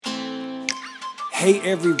Hey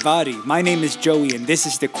everybody, my name is Joey and this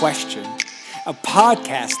is The Question, a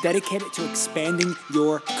podcast dedicated to expanding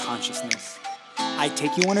your consciousness. I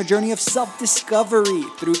take you on a journey of self-discovery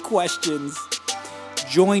through questions.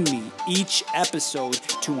 Join me each episode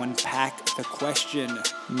to unpack the question.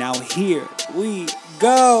 Now here we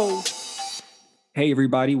go. Hey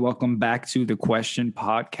everybody, welcome back to The Question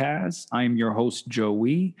podcast. I am your host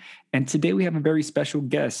Joey, and today we have a very special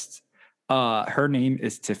guest. Her name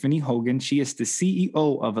is Tiffany Hogan. She is the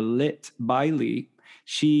CEO of Lit by Lee.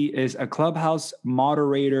 She is a Clubhouse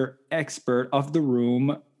moderator expert of the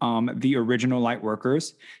room, the original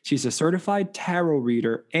Lightworkers. She's a certified tarot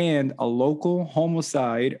reader and a local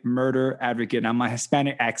homicide murder advocate. Now, my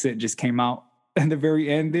Hispanic accent just came out at the very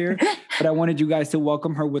end there, but I wanted you guys to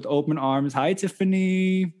welcome her with open arms. Hi,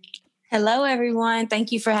 Tiffany. Hello, everyone.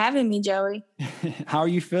 Thank you for having me, Joey. How are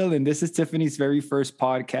you feeling? This is Tiffany's very first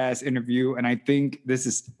podcast interview, and I think this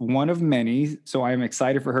is one of many. So I am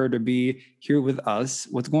excited for her to be here with us.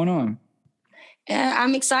 What's going on?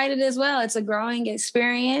 I'm excited as well. It's a growing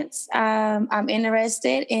experience. I'm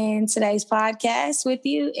interested in today's podcast with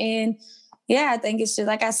you. And yeah, I think it's just,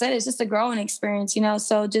 like I said, it's just a growing experience,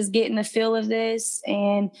 so just getting the feel of this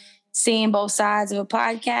and seeing both sides of a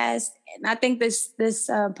podcast. And I think this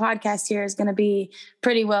podcast here is going to be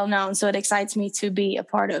pretty well known. So it excites me to be a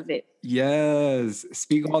part of it. Yes.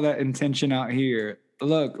 Speak all that intention out here.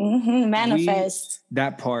 Look, manifest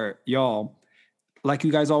that part, y'all. Like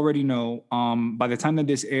you guys already know, by the time that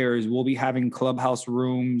this airs, we'll be having Clubhouse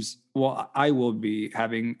rooms. Well, I will be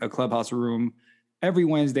having a Clubhouse room every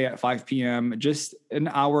Wednesday at 5 p.m. Just an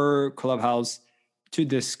hour Clubhouse to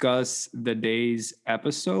discuss the day's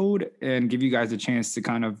episode and give you guys a chance to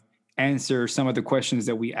kind of answer some of the questions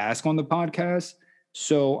that we ask on the podcast.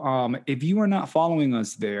 So if you are not following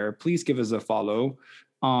us there, please give us a follow.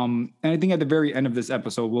 And I think at the very end of this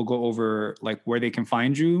episode, we'll go over like where they can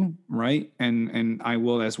find you, right? And I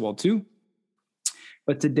will as well too.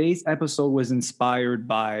 But today's episode was inspired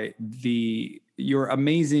by your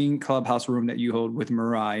amazing Clubhouse room that you hold with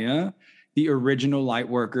Mariah, the original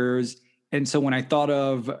Lightworkers. And so when I thought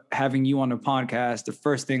of having you on the podcast, the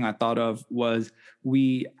first thing I thought of was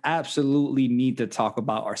we absolutely need to talk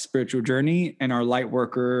about our spiritual journey and our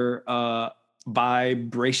Lightworker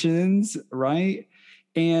vibrations, right?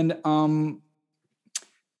 And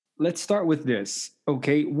let's start with this,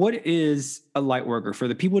 okay? What is a Lightworker? For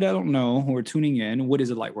the people that don't know who are tuning in, what is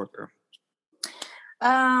a Lightworker?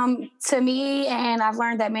 To me, and I've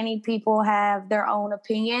learned that many people have their own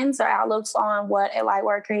opinions or outlooks on what a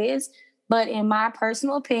Lightworker is. But in my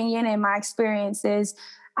personal opinion and my experiences,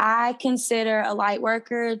 I consider a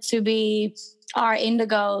Lightworker to be our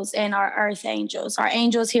indigos and our earth angels, our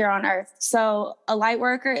angels here on earth. So a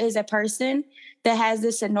Lightworker is a person that has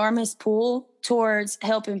this enormous pull towards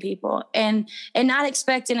helping people and not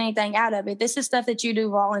expecting anything out of it. This is stuff that you do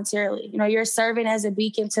voluntarily. You're serving as a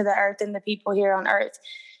beacon to the earth and the people here on earth.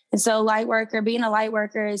 And so being a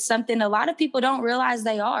Lightworker is something a lot of people don't realize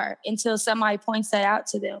they are until somebody points that out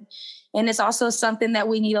to them. And it's also something that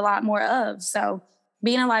we need a lot more of. So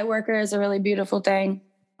being a Lightworker is a really beautiful thing.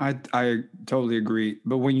 I totally agree.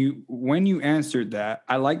 But when you answered that,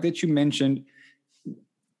 I like that you mentioned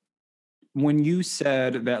when you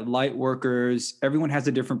said that Lightworkers, everyone has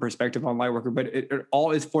a different perspective on Lightworker, but it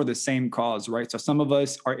all is for the same cause, right? So some of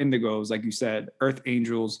us are indigos, like you said, earth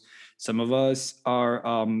angels. Some of us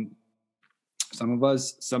are some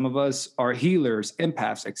of us are healers,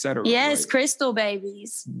 empaths, etc. Yes, right? Crystal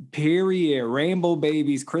babies. Period. Rainbow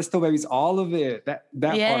babies, crystal babies, all of it. That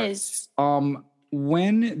yes. part.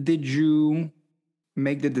 When did you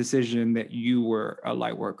make the decision that you were a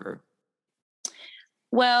Lightworker?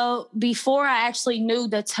 Well, before I actually knew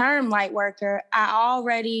the term Lightworker, I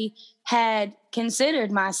already had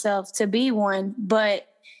considered myself to be one, but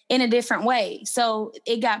in a different way. So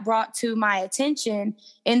it got brought to my attention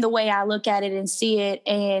in the way I look at it and see it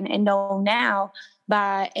and know now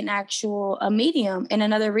by a medium and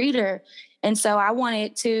another reader. And so I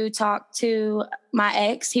wanted to talk to my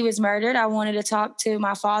ex. He was murdered. I wanted to talk to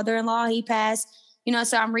my father-in-law. He passed.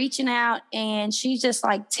 So I'm reaching out and she's just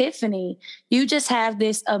like, Tiffany, you just have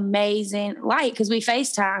this amazing light, because we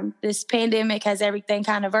FaceTime. This pandemic has everything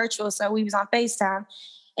kind of virtual. So we was on FaceTime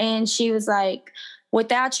and she was like,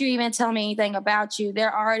 without you even telling me anything about you,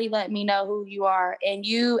 they're already letting me know who you are. And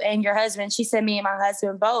you and your husband, she said me and my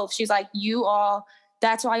husband both. She's like,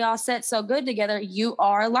 that's why y'all set so good together. You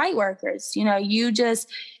are Lightworkers. You just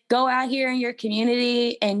go out here in your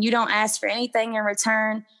community and you don't ask for anything in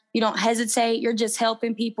return. You don't hesitate. You're just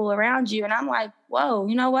helping people around you. And I'm like, whoa,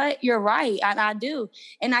 you know what? You're right. I do.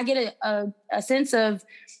 And I get a sense of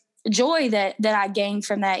joy that I gained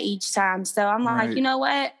from that each time. So I'm like, you Right. know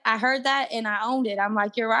what? I heard that and I owned it. I'm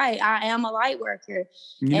like, you're right. I am a light worker.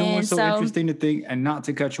 You know And what's so so, interesting to think, and not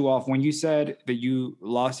to cut you off, when you said that you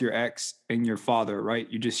lost your ex and your father, right?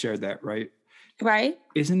 You just shared that, right? right?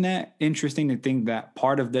 Isn't that interesting to think that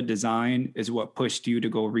part of the design is what pushed you to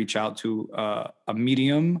go reach out to a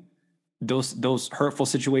medium, those hurtful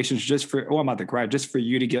situations, just for, oh, I'm about to cry, just for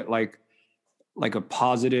you to get like a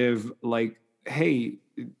positive, like, hey,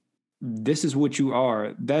 this is what you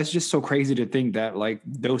are. That's just so crazy to think that like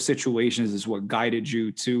those situations is what guided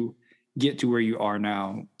you to get to where you are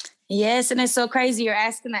now. Yes, and it's so crazy you're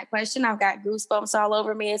asking that question. I've got goosebumps all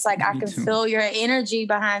over me. It's like I Me can too. feel your energy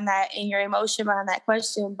behind that and your emotion behind that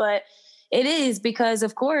question. But it is because,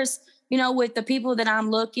 of course, with the people that I'm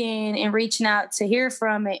looking and reaching out to hear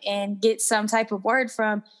from and get some type of word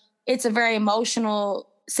from, it's a very emotional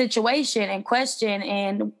situation and question.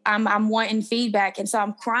 And I'm wanting feedback. And so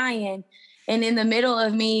I'm crying. And in the middle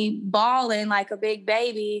of me bawling like a big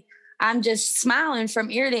baby, I'm just smiling from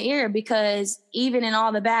ear to ear because even in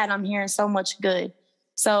all the bad, I'm hearing so much good.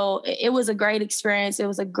 So it was a great experience. It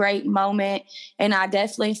was a great moment. And I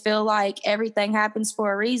definitely feel like everything happens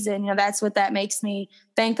for a reason. That's what that makes me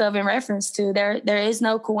think of in reference to. There is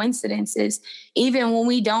no coincidences, even when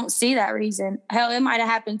we don't see that reason. Hell, it might have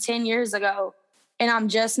happened 10 years ago. And I'm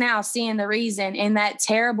just now seeing the reason. In that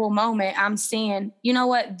terrible moment, I'm seeing, you know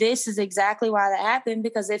what, this is exactly why that happened.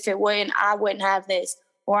 Because if it wouldn't, I wouldn't have this,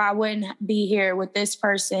 or I wouldn't be here with this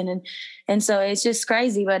person. And so it's just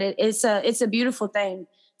crazy, but it's a beautiful thing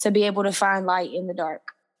to be able to find light in the dark.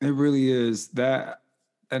 It really is that.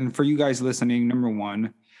 And for you guys listening, number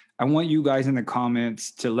one, I want you guys in the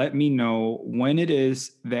comments to let me know when it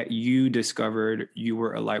is that you discovered you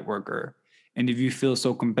were a light worker. And if you feel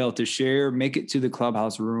so compelled to share, make it to the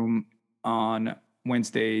Clubhouse room on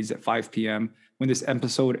Wednesdays at 5 p.m. when this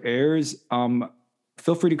episode airs.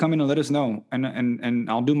 Feel free to come in and let us know. And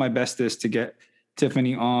I'll do my bestest to get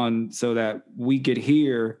Tiffany on so that we could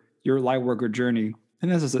hear your light worker journey.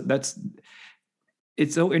 And that's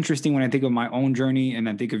it's so interesting when I think of my own journey and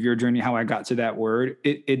I think of your journey, how I got to that word.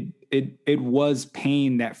 It was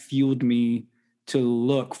pain that fueled me to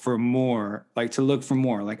look for more, like to look for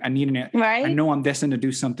more. Like I needed it. I Right? know I'm destined to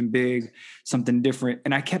do something big, something different.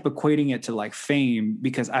 And I kept equating it to like fame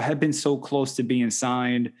because I had been so close to being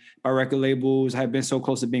signed by record labels. I had been so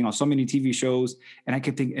close to being on so many TV shows. And I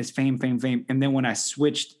kept thinking it's fame, fame, fame. And then when I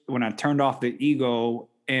turned off the ego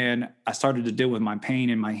and I started to deal with my pain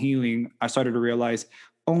and my healing, I started to realize,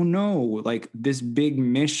 oh no, like this big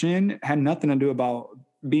mission had nothing to do about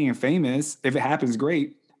being famous. If it happens,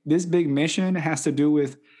 great. This big mission has to do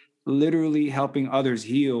with literally helping others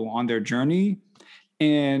heal on their journey.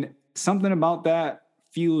 And something about that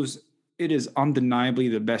feels, it is undeniably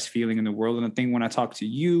the best feeling in the world. And I think when I talk to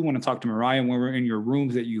you, when I talk to Mariah, when we're in your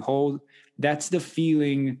rooms that you hold, that's the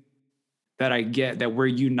feeling that I get, that we're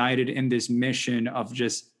united in this mission of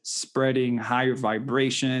just spreading higher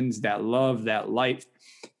vibrations, that love, that light.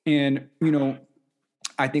 And,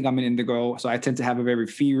 I think I'm an indigo, so I tend to have a very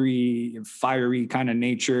fiery kind of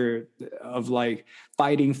nature of like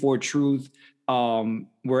fighting for truth.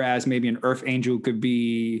 Whereas maybe an earth angel could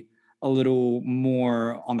be a little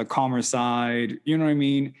more on the calmer side. You know what I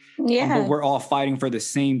mean? But Yeah. we're all fighting for the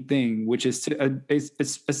same thing, which is to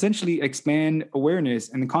it's essentially expand awareness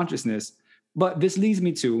and consciousness. But this leads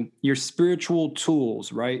me to your spiritual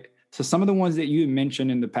tools, right? So some of the ones that you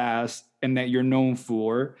mentioned in the past and that you're known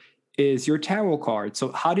for is your tarot card.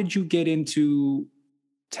 So how did you get into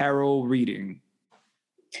tarot reading?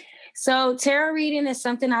 So tarot reading is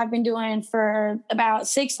something I've been doing for about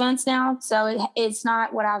 6 months now. So it's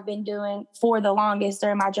not what I've been doing for the longest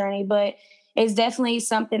during my journey, but it's definitely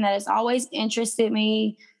something that has always interested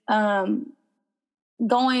me.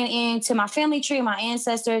 Going into my family tree, my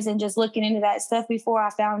ancestors, and just looking into that stuff before, I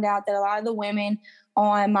found out that a lot of the women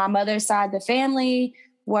on my mother's side of the family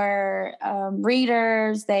were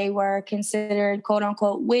readers. They were considered quote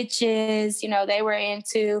unquote witches. They were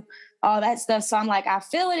into all that stuff. So I'm like, I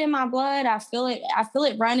feel it in my blood. I feel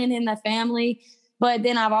it running in the family. But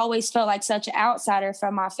then I've always felt like such an outsider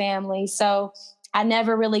from my family. So I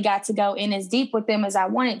never really got to go in as deep with them as I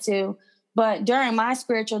wanted to. But during my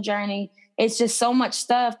spiritual journey, it's just so much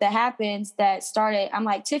stuff that happens that started. I'm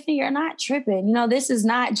like, Tiffany, you're not tripping. This is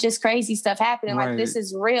not just crazy stuff happening. Like, Right. this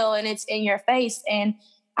is real and it's in your face and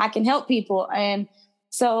I can help people. And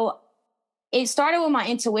so it started with my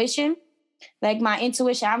intuition. Like my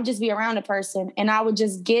intuition, I would just be around a person and I would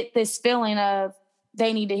just get this feeling of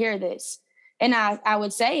they need to hear this. And I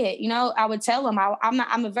would say it, I would tell them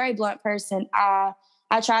I'm a very blunt person.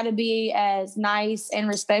 I try to be as nice and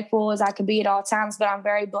respectful as I can be at all times, but I'm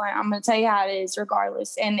very blunt. I'm going to tell you how it is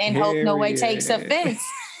regardless, and hope no way takes offense.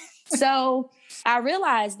 So I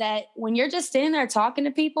realized that when you're just sitting there talking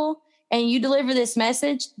to people and you deliver this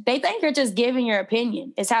message, they think you're just giving your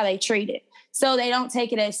opinion is how they treat it. So they don't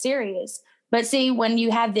take it as serious. But see, when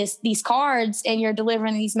you have these cards and you're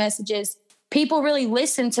delivering these messages, people really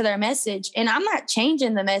listen to their message. And I'm not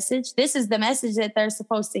changing the message. This is the message that they're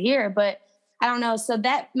supposed to hear. But I don't know. So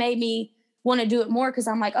that made me want to do it more because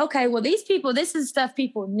I'm like, okay, well, these people, this is stuff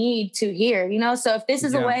people need to hear, you know? So if this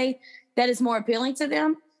is a way that is more appealing to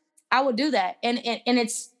them, I will do that. And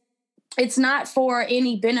it's not for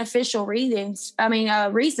any beneficial reasons. I mean,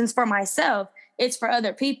 reasons for myself. It's for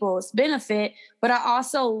other people's benefit. But I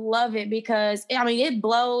also love it because, I mean, it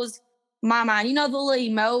blows my mind. You know, the little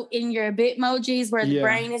emote in your Bitmojis where the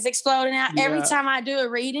brain is exploding out? Yeah. Every time I do a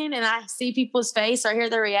reading and I see people's face or hear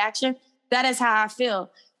their reaction, that is how I feel.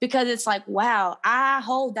 Because it's like, wow, I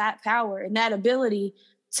hold that power and that ability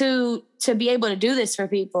to be able to do this for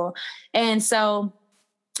people. And so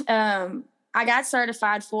I got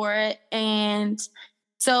certified for it. And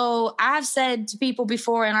so I've said to people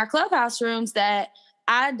before in our clubhouse rooms that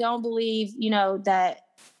I don't believe, you know, that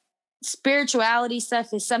spirituality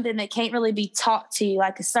stuff is something that can't really be taught to you,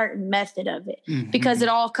 like a certain method of it, because it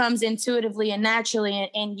all comes intuitively and naturally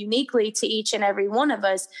and uniquely to each and every one of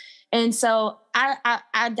us. And so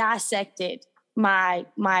I dissected my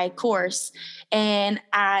course, and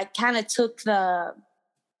I kind of took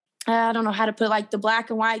I don't know how to put, like, the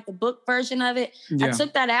black and white, the book version of it. Yeah. I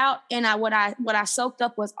took that out, and what I soaked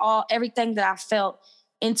up was everything that I felt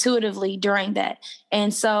intuitively during that.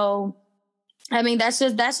 And so, I mean, that's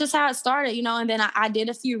just how it started, you know. And then I did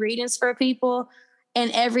a few readings for people,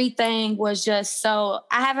 and everything was just so.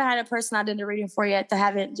 I haven't had a person I did a reading for yet that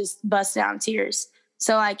haven't just bust out in tears.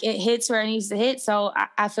 So, like, it hits where it needs to hit. So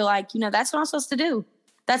I feel like, you know, that's what I'm supposed to do.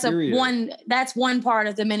 That's one part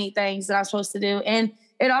of the many things that I'm supposed to do. And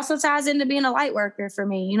it also ties into being a light worker for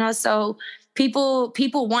me, you know. So people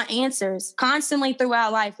want answers constantly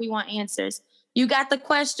throughout life. We want answers. You got the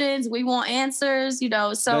questions, we want answers, you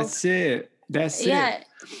know. So that's it.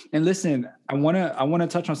 And listen, I want to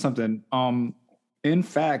touch on something. In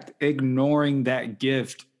fact, ignoring that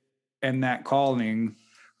gift and that calling,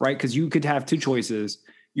 right? Because you could have two choices.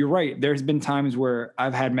 You're right. There's been times where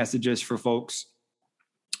I've had messages for folks,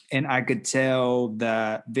 and I could tell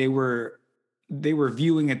that they were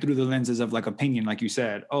viewing it through the lenses of, like, opinion, like you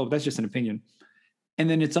said. Oh, that's just an opinion. And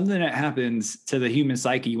then it's something that happens to the human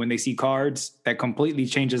psyche when they see cards that completely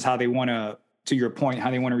changes how they want to your point, how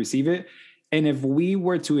they want to receive it. And if we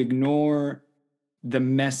were to ignore the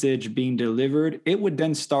message being delivered, it would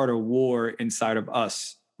then start a war inside of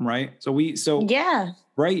us, right?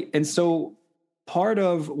 Right. And so part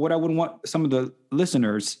of what I would want some of the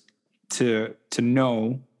listeners to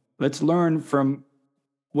know, let's learn from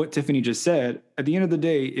what Tiffany just said. At the end of the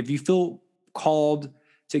day, if you feel called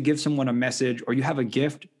to give someone a message, or you have a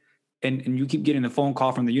gift and you keep getting the phone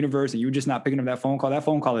call from the universe and you're just not picking up that phone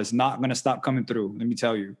call is not going to stop coming through. Let me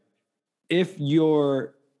tell you, if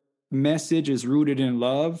your message is rooted in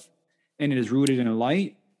love and it is rooted in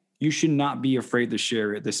light, you should not be afraid to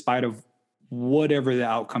share it, despite of whatever the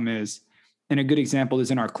outcome is. And a good example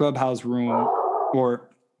is in our clubhouse room, or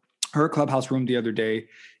her clubhouse room the other day.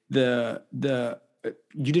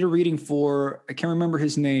 You did a reading for, I can't remember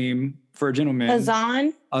his name, for a gentleman.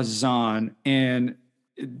 Azan. And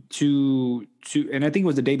and I think it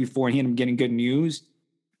was the day before, and he ended up getting good news.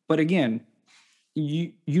 But again,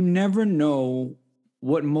 you never know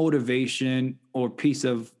what motivation or piece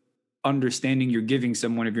of understanding you're giving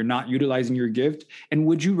someone if you're not utilizing your gift. And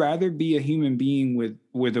would you rather be a human being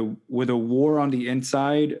with a war on the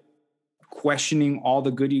inside, questioning all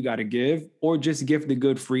the good you got to give, or just give the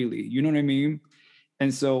good freely? You know what I mean?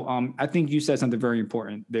 And so I think you said something very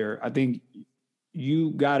important there. I think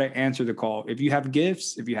you got to answer the call. If you have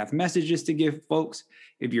gifts, if you have messages to give folks,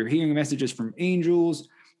 if you're hearing messages from angels,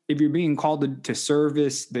 if you're being called to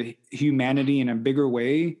service the humanity in a bigger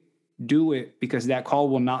way, do it, because that call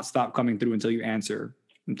will not stop coming through until you answer.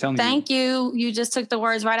 I'm telling you. Thank you. You just took the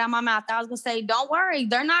words right out of my mouth. I was going to say, don't worry.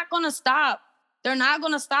 They're not going to stop. They're not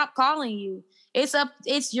going to stop calling you.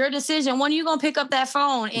 It's your decision. When are you going to pick up that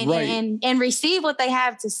phone and receive what they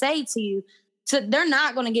have to say to you? They're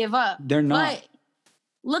not going to give up. They're not. But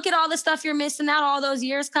look at all the stuff you're missing out, all those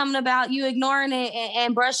years coming about, you ignoring it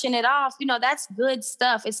and brushing it off. You know, that's good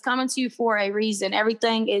stuff. It's coming to you for a reason.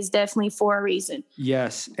 Everything is definitely for a reason.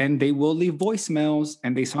 Yes. And they will leave voicemails,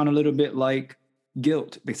 and they sound a little bit like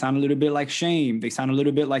guilt. They sound a little bit like shame. They sound a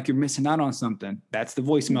little bit like you're missing out on something. That's the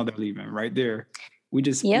voicemail they're leaving right there. We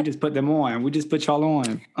just put them on. We just put y'all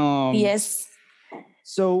on. Yes.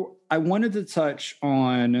 So I wanted to touch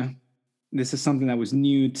on, this is something that was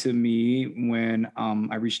new to me when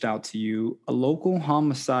I reached out to you, a local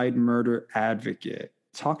homicide murder advocate.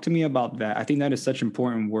 Talk to me about that. I think that is such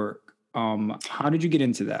important work. How did you get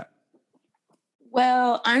into that?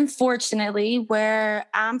 Well, unfortunately, where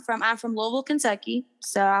I'm from Louisville, Kentucky.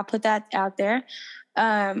 So I'll put that out there.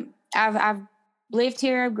 I've lived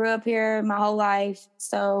here, grew up here my whole life.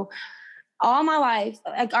 So all my life,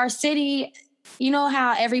 like our city, you know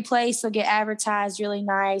how every place will get advertised really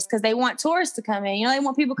nice because they want tourists to come in. You know, they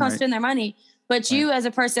want people to come spend their money. But you, as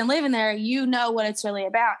a person living there, you know what it's really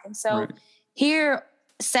about. And so here,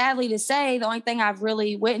 sadly to say, the only thing I've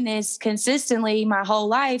really witnessed consistently my whole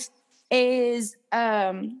life is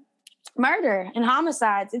murder and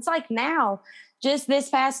homicides. It's like now, just this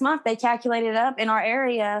past month, they calculated up in our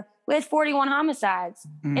area with 41 homicides.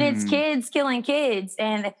 And it's kids killing kids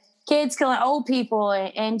and kids killing old people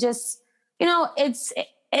and just, you know,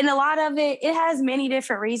 and a lot of it has many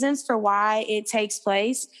different reasons for why it takes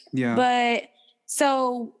place. Yeah. But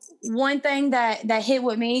so one thing that hit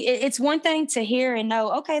with me, it's one thing to hear and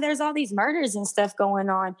know, okay, there's all these murders and stuff going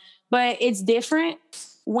on, but it's different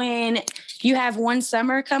when you have one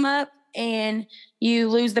summer come up and you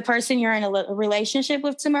lose the person you're in a relationship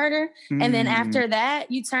with to murder. And then after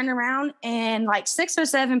that, you turn around and like 6 or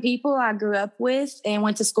 7 people I grew up with and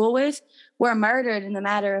went to school with were murdered in the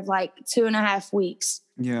matter of like 2.5 weeks.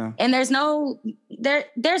 Yeah. And there's no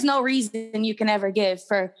reason you can ever give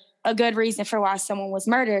for a good reason for why someone was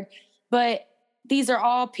murdered. But these are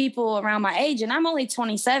all people around my age and I'm only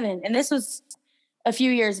 27 and this was a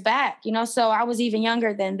few years back, you know, so I was even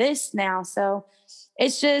younger than this now. So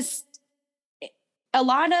it's just a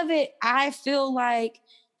lot of it. I feel like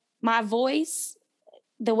my voice,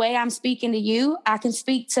 the way I'm speaking to you, I can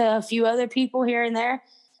speak to a few other people here and there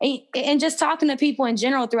and just talking to people in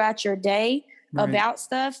general throughout your day about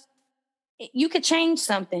stuff. You could change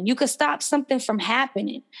something. You could stop something from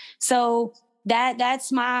happening. So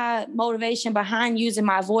that's my motivation behind using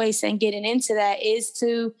my voice and getting into that is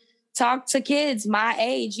to talk to kids my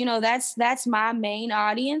age. You know, that's my main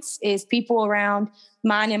audience is people around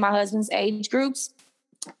mine and my husband's age groups.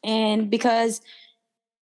 And because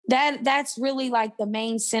that's really like the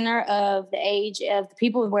main center of the age of the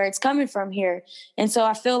people where it's coming from here. And so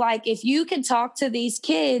I feel like if you can talk to these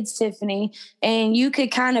kids, Tiffany, and you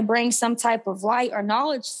could kind of bring some type of light or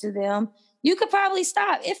knowledge to them, you could probably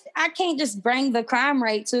stop. If I can't just bring the crime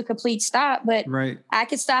rate to a complete stop, but I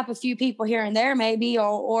could stop a few people here and there maybe,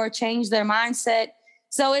 or change their mindset.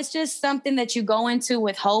 So it's just something that you go into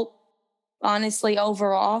with hope, honestly,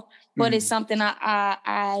 overall. But it's something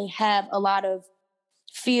I have a lot of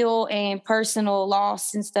feel and personal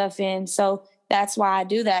loss and stuff in. So that's why I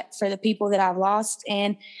do that for the people that I've lost.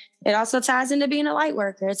 And it also ties into being a light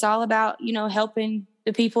worker. It's all about, you know, helping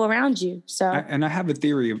the people around you. So, and I have a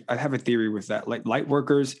theory with that. Like light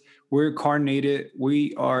workers,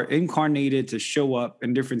 we are incarnated to show up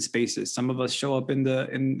in different spaces. Some of us show up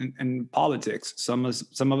in politics. Some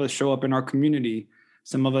of us show up in our community.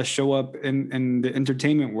 Some of us show up in the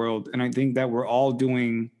entertainment world. And I think that we're all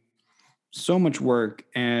doing so much work,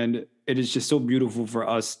 and it is just so beautiful for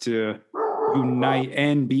us to unite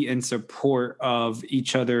and be in support of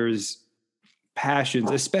each other's passions,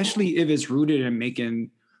 especially if it's rooted in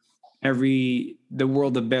making the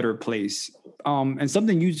world a better place. And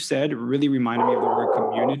something you said really reminded me of the word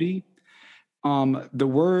community. The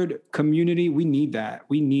word community, we need that.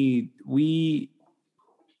 It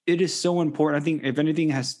is so important. I think if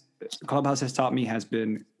anything Clubhouse has taught me has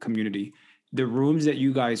been community. The rooms that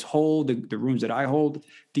you guys hold, the rooms that I hold,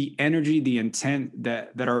 the energy, the intent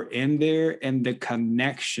that are in there, and the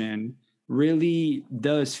connection really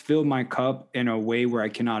does fill my cup in a way where I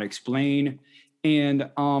cannot explain. And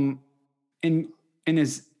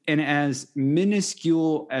as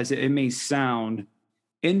minuscule as it may sound,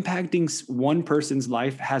 impacting one person's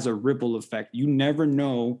life has a ripple effect. You never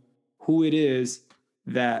know who it is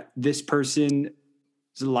that this person's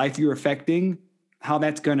life you're affecting, how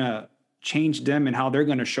that's gonna change them and how they're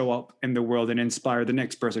going to show up in the world and inspire the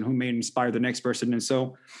next person who may inspire the next person. And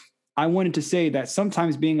so I wanted to say that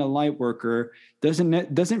sometimes being a light worker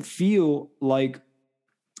doesn't feel like,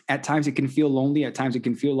 at times it can feel lonely. At times it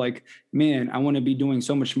can feel like, man, I want to be doing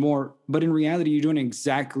so much more. But in reality, you're doing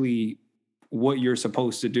exactly what you're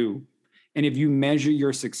supposed to do. And if you measure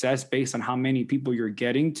your success based on how many people you're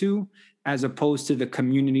getting to, as opposed to the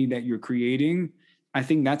community that you're creating, I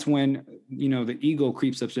think that's when, you know, the ego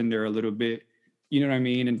creeps up in there a little bit. you know what I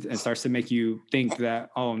mean? And starts to make you think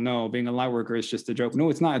that, oh no, being a light worker is just a joke.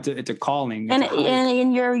 No, it's not. It's a calling.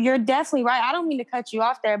 And you're definitely right. I don't mean to cut you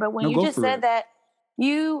off there, but when you just said that,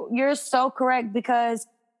 you're so correct, because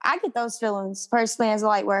I get those feelings personally as a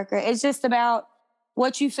light worker. It's just about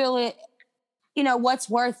what you feel it, what's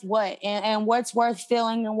worth what, and what's worth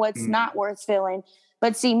feeling and what's not worth feeling.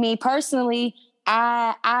 But see, me personally,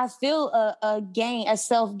 I feel a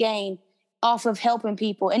self gain off of helping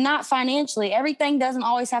people, and not financially. Everything doesn't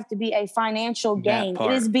always have to be a financial gain.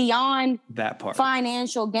 It is beyond that part.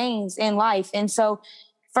 Financial gains in life. And so,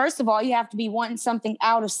 first of all, you have to be wanting something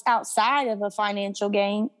outside of a financial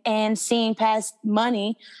gain and seeing past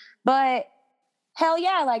money. But hell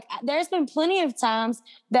yeah, like there's been plenty of times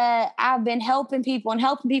that I've been helping people and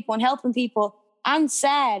helping people and helping people. I'm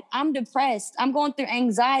sad. I'm depressed. I'm going through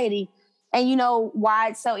anxiety. And you know why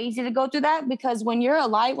it's so easy to go through that? Because when you're a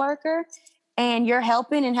light worker and you're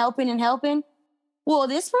helping and helping and helping, well,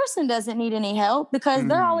 this person doesn't need any help because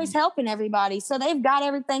they're always helping everybody. So they've got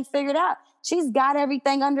everything figured out. She's got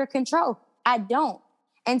everything under control. I don't.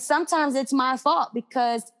 And sometimes it's my fault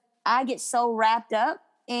because I get so wrapped up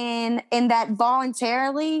in that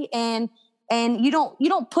voluntarily, and you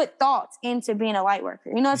don't put thoughts into being a light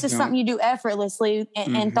worker. It's just something you do effortlessly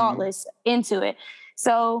and thoughtless into it.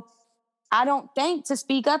 So I don't think to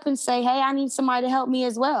speak up and say, hey, I need somebody to help me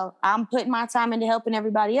as well. I'm putting my time into helping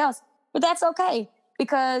everybody else. But that's okay,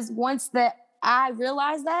 because once that I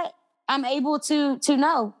realize that, I'm able to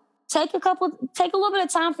know, take a little bit of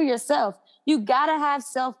time for yourself. You got to have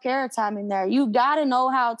self-care time in there. You got to know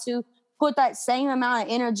how to put that same amount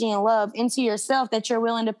of energy and love into yourself that you're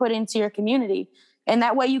willing to put into your community. And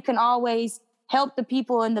that way you can always help the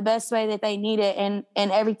people in the best way that they need it, and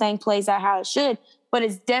everything plays out how it should. But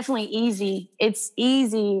it's definitely easy. It's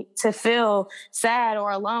easy to feel sad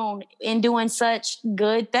or alone in doing such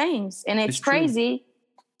good things. And it's crazy.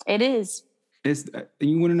 True. It is.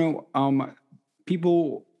 You want to know,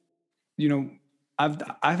 people,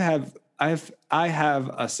 I have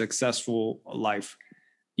a successful life.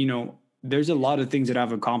 There's a lot of things that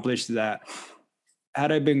I've accomplished that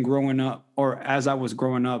had I been growing up, or as I was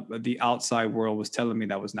growing up, the outside world was telling me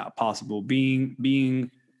that was not possible. Being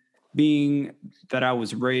that I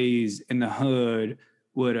was raised in the hood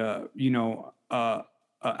with a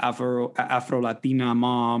Afro Latina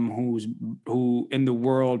mom who in the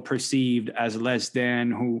world perceived as less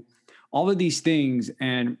than, who all of these things.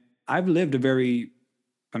 And I've lived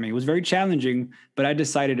it was very challenging, but I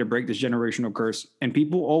decided to break this generational curse. And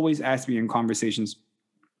people always ask me in conversations,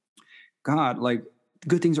 God, like,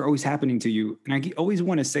 good things are always happening to you. And I always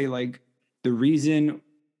want to say, like, the reason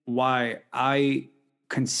why I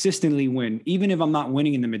consistently win, even if I'm not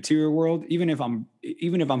winning in the material world, even if I'm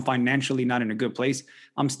financially not in a good place,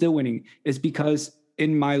 I'm still winning. It's because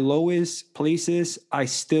in my lowest places, I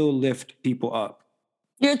still lift people up.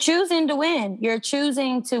 You're choosing to win. You're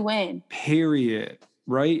choosing to win. Period.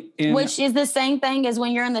 Right. And which is the same thing as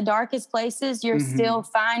when you're in the darkest places, you're still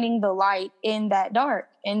finding the light in that dark.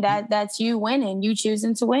 And that's you winning, you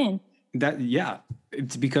choosing to win.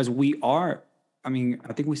 It's because we are, I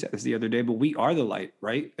think we said this the other day, but we are the light,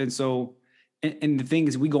 right? And so, and the thing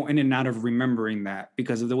is, we go in and out of remembering that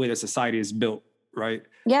because of the way that society is built, right?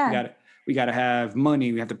 Yeah. We got to have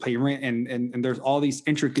money. We have to pay rent. And there's all these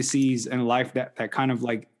intricacies in life that kind of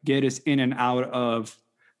like get us in and out of,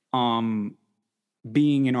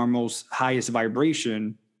 being in our most highest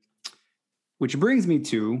vibration, which brings me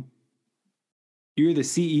to, you're the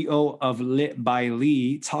CEO of Lit by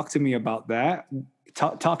Lee. Talk to me about that.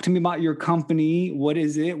 Talk to me about your company. What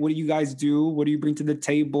is it? What do you guys do? What do you bring to the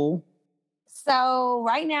table? So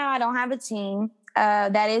right now I don't have a team.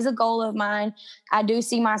 That is a goal of mine. I do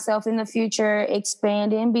see myself in the future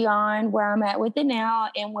expanding beyond where I'm at with it now,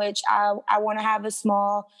 in which I want to have a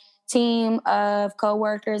small team of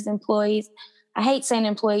coworkers, employees. I hate saying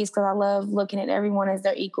employees because I love looking at everyone as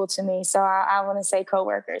they're equal to me. So I want to say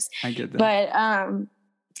coworkers. I get that. But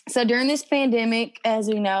so during this pandemic, as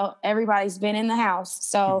we know, everybody's been in the house.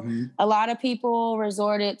 So a lot of people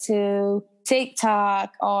resorted to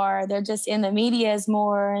TikTok, or they're just in the medias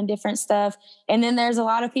more and different stuff. And then there's a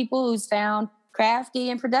lot of people who's found crafty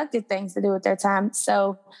and productive things to do with their time.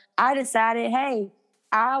 So I decided, hey,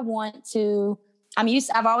 I've always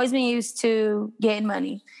been used to getting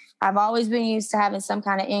money. I've always been used to having some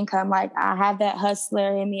kind of income. Like, I have that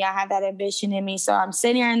hustler in me. I have that ambition in me. So I'm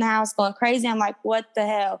sitting here in the house going crazy. I'm like, what the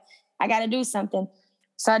hell? I got to do something.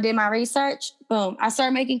 So I did my research. Boom. I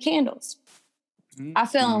started making candles. I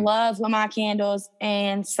fell in love with my candles,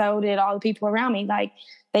 and so did all the people around me. Like,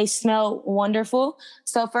 they smell wonderful.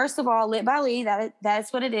 So first of all, Lit by Lee,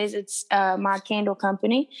 that's what it is. It's my candle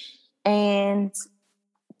company. and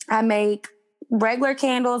I make regular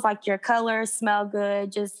candles, like your colors smell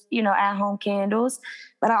good, just, at home candles.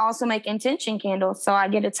 But I also make intention candles. So I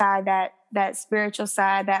get to tie that spiritual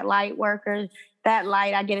side, that light worker, that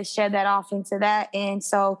light, I get to shed that off into that. And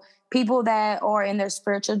so people that are in their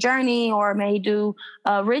spiritual journey or may do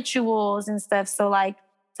rituals and stuff. So like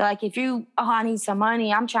if I need some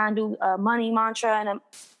money, I'm trying to do a money mantra, and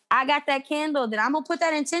I got that candle, then I'm gonna put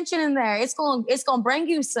that intention in there. It's gonna bring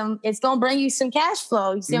you some cash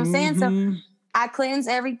flow. You see what I'm saying? So I cleanse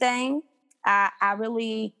everything. I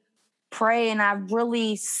really pray and I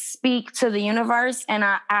really speak to the universe. And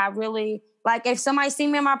I really, like, if somebody see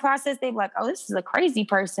me in my process, they'd be like, oh, this is a crazy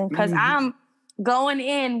person. Cause I'm going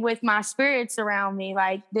in with my spirits around me.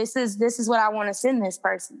 Like, this is what I want to send this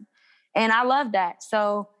person. And I love that.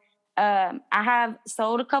 So I have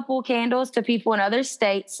sold a couple of candles to people in other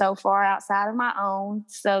states so far outside of my own.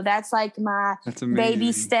 So that's like my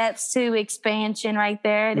baby steps to expansion right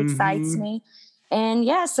there. It excites me. And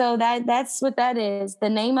yeah, so that's what that is. The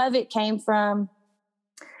name of it came from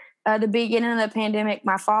the beginning of the pandemic.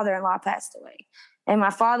 My father-in-law passed away. And my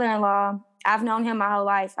father-in-law, I've known him my whole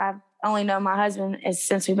life. I've only known my husband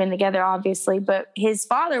since we've been together, obviously. But his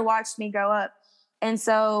father watched me grow up. And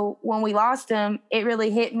so when we lost him, it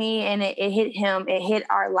really hit me and it hit him. It hit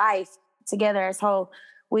our life together as whole.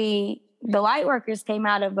 The light workers came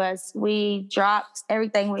out of us. We dropped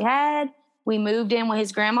everything we had. We moved in with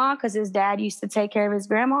his grandma because his dad used to take care of his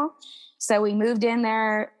grandma. So we moved in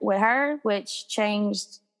there with her, which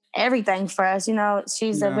changed everything for us.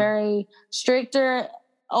 She's a very stricter,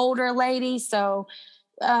 older lady. So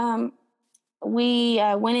we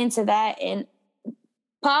went into that, and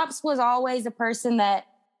Pops was always a person that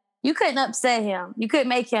you couldn't upset him. You couldn't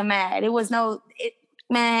make him mad. It was man,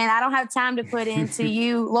 I don't have time to put into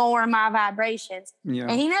you lowering my vibrations. Yeah.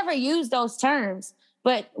 And he never used those terms.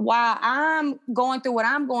 But while I'm going through what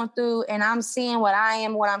I'm going through and I'm seeing what I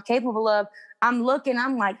am, what I'm capable of, I'm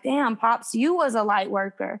like, damn, Pops, you was a light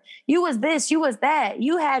worker. You was this, you was that.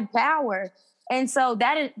 You had power. And so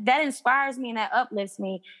that inspires me and that uplifts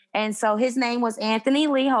me. And so his name was Anthony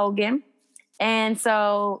Lee Hogan. And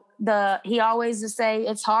so he always would say,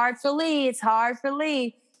 it's hard for Lee, it's hard for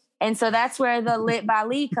Lee. And so that's where the Lit by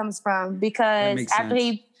Lee comes from, because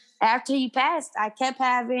after he passed, I kept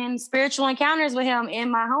having spiritual encounters with him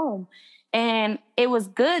in my home. And it was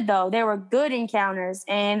good, though. They were good encounters,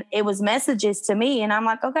 and it was messages to me. And I'm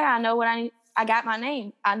like, okay, I know what I need. I got my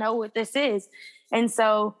name. I know what this is. And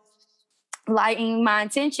so lighting my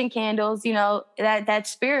intention candles,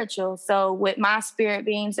 that's spiritual. So with my spirit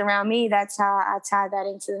beings around me, that's how I tie that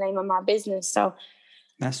into the name of my business. So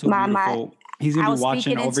that's so beautiful. He's going to be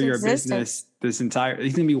watching over your business he's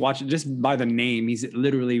going to be watching just by the name. He's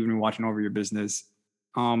literally even watching over your business.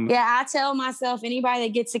 I tell myself, anybody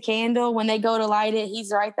that gets a candle, when they go to light it,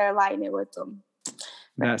 he's right there lighting it with them.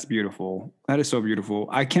 That's beautiful. That is so beautiful.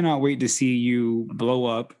 I cannot wait to see you blow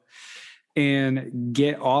up and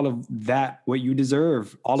get all of that, what you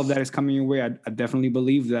deserve. All of that is coming your way. I definitely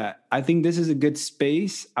believe that. I think this is a good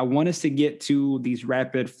space. I want us to get to these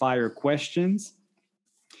rapid fire questions.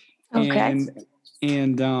 Okay.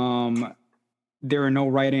 And there are no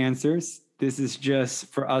right answers. This is just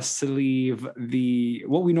for us to leave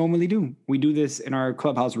what we normally do. We do this in our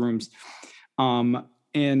clubhouse rooms.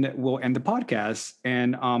 And we'll end the podcast.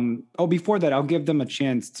 And before that, I'll give them a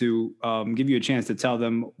chance to give you a chance to tell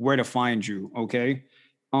them where to find you. Okay.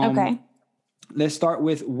 Okay. Let's start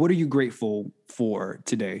with, what are you grateful for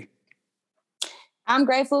today? I'm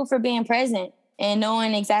grateful for being present and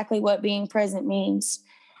knowing exactly what being present means.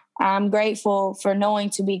 I'm grateful for knowing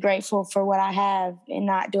to be grateful for what I have and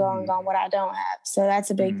not dwelling on what I don't have. So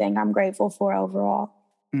that's a big thing I'm grateful for overall.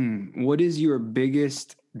 What is your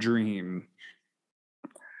biggest dream?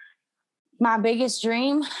 My biggest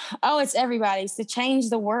dream? Oh, it's everybody's, to change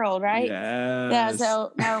the world, right? Yes. Yeah.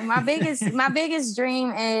 So no, my biggest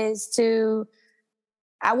dream is to,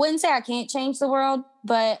 I wouldn't say I can't change the world,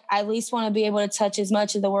 but I at least want to be able to touch as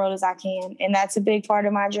much of the world as I can. And that's a big part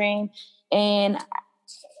of my dream. And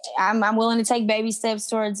I'm willing to take baby steps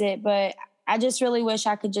towards it, but I just really wish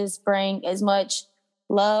I could just bring as much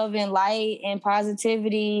love and light and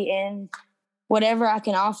positivity and whatever I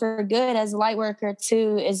can offer good as a light worker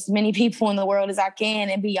to as many people in the world as I can,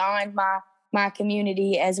 and beyond my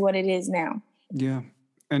community as what it is now. Yeah.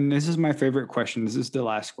 And this is my favorite question. This is the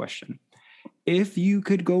last question. If you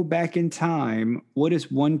could go back in time, what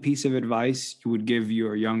is one piece of advice you would give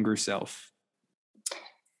your younger self?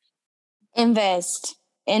 Invest.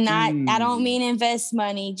 And I don't mean invest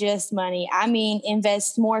money, just money. I mean,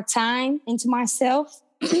 invest more time into myself,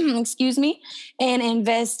 excuse me, and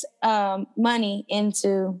invest money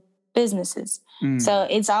into businesses. So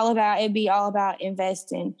it'd be all about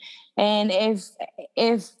investing. And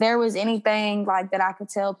if there was anything like that I could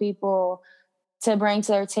tell people to bring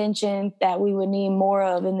to their attention that we would need more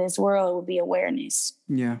of in this world, it would be awareness.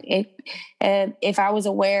 Yeah. If I was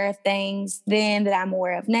aware of things then that I'm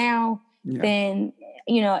aware of now, then,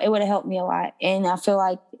 it would have helped me a lot. And I feel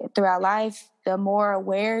like throughout life, the more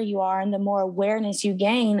aware you are and the more awareness you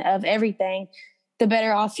gain of everything, the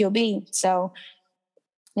better off you'll be. So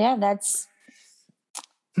yeah, that's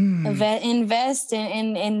invest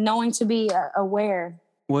in knowing to be aware.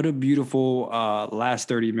 What a beautiful last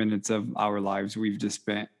 30 minutes of our lives we've just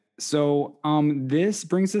spent. So this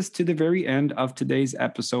brings us to the very end of today's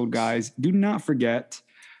episode, guys. Do not forget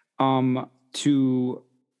to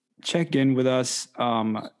check in with us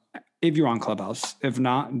if you're on Clubhouse. If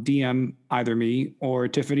not, DM either me or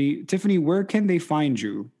Tiffany. Tiffany, where can they find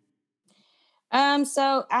you?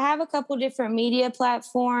 So I have a couple different media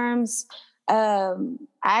platforms. I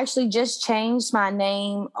actually just changed my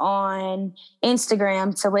name on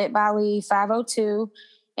Instagram to Lit by Lee 502.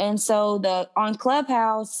 And so on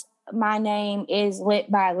Clubhouse, my name is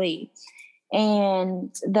Lit by Lee.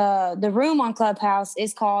 And the room on Clubhouse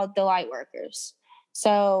is called The Lightworkers.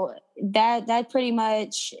 So that pretty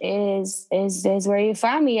much is where you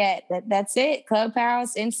find me at. That's it.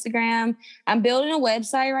 Clubhouse, Instagram. I'm building a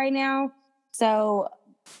website right now. So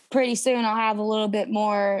pretty soon I'll have a little bit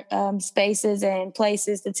more spaces and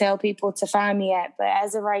places to tell people to find me at. But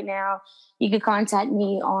as of right now, you can contact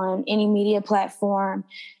me on any media platform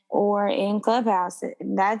or in Clubhouse.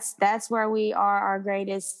 That's where we are our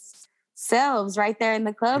greatest selves, right there in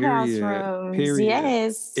the Clubhouse rooms. Period.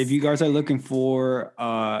 Yes. If you guys are looking for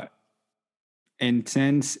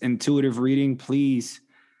intense, intuitive reading, please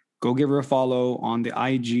go give her a follow on the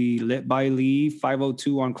IG, Lit by Lee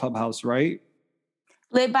 502 on Clubhouse, right?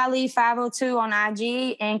 Lit by Lee 502 on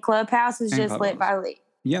IG, and Clubhouse is just Lit by Lee.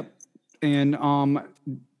 Yep. And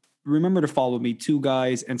remember to follow me too,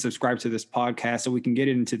 guys, and subscribe to this podcast so we can get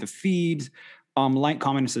it into the feeds. Like,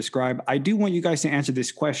 comment, and subscribe. I do want you guys to answer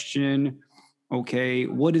this question. Okay,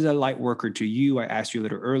 what is a light worker to you? I asked you a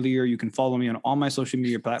little earlier. You can follow me on all my social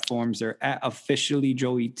media platforms. They're at officially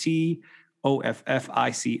Joey T,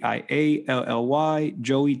 OFFICIALLY,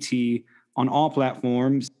 Joey T, on all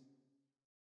platforms.